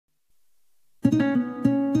I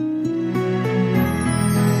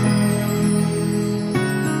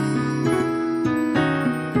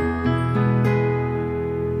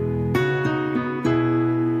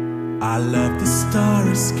love the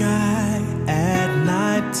starry sky at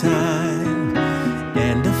night time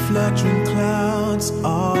and the fluttering clouds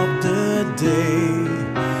of the day.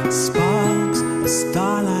 Sparks of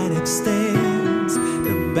starlight extends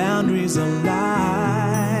the boundaries of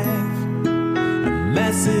life, and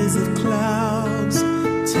masses of clouds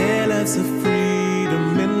tell us of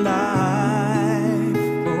freedom in life.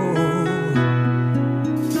 Oh,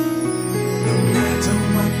 no matter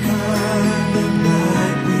what kind of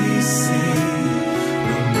night we see,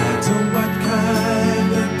 no matter what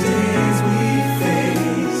kind of days we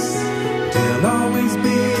face, there'll always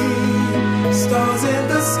be stars in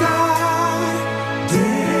the sky.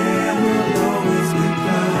 There will always be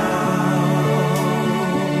clouds.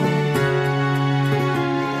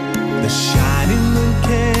 The shining moon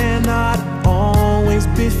cannot always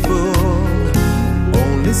be full.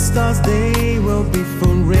 Only stars, they will be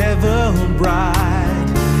forever bright,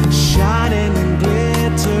 shining and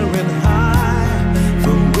glittering high,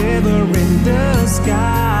 forever in the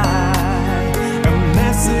sky. And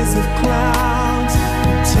masses of clouds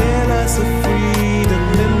tell us of freedom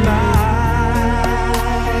in life.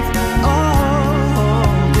 Oh,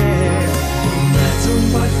 yeah. No matter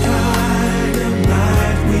what kind of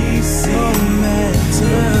night we see,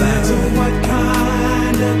 no matter what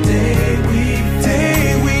kind of day we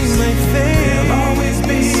may face, there'll always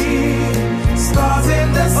be stars in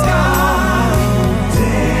the sky.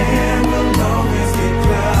 There will always be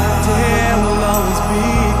clouds. There will always be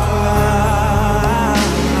clouds.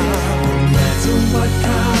 No matter what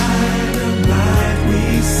kind of night we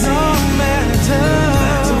see, no matter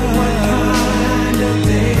what kind of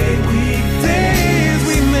days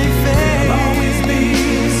we may face, there'll always be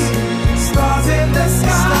stars in the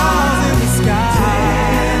sky. Stars in the sky.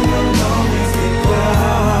 There will always be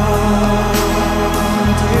clouds.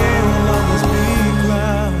 There will always be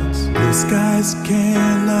clouds. Blue skies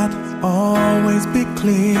cannot always be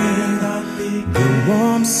clear. The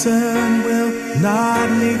warm sun will not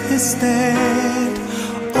leave his stand.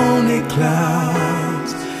 Only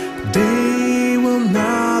clouds, they will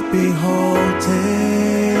not be halted.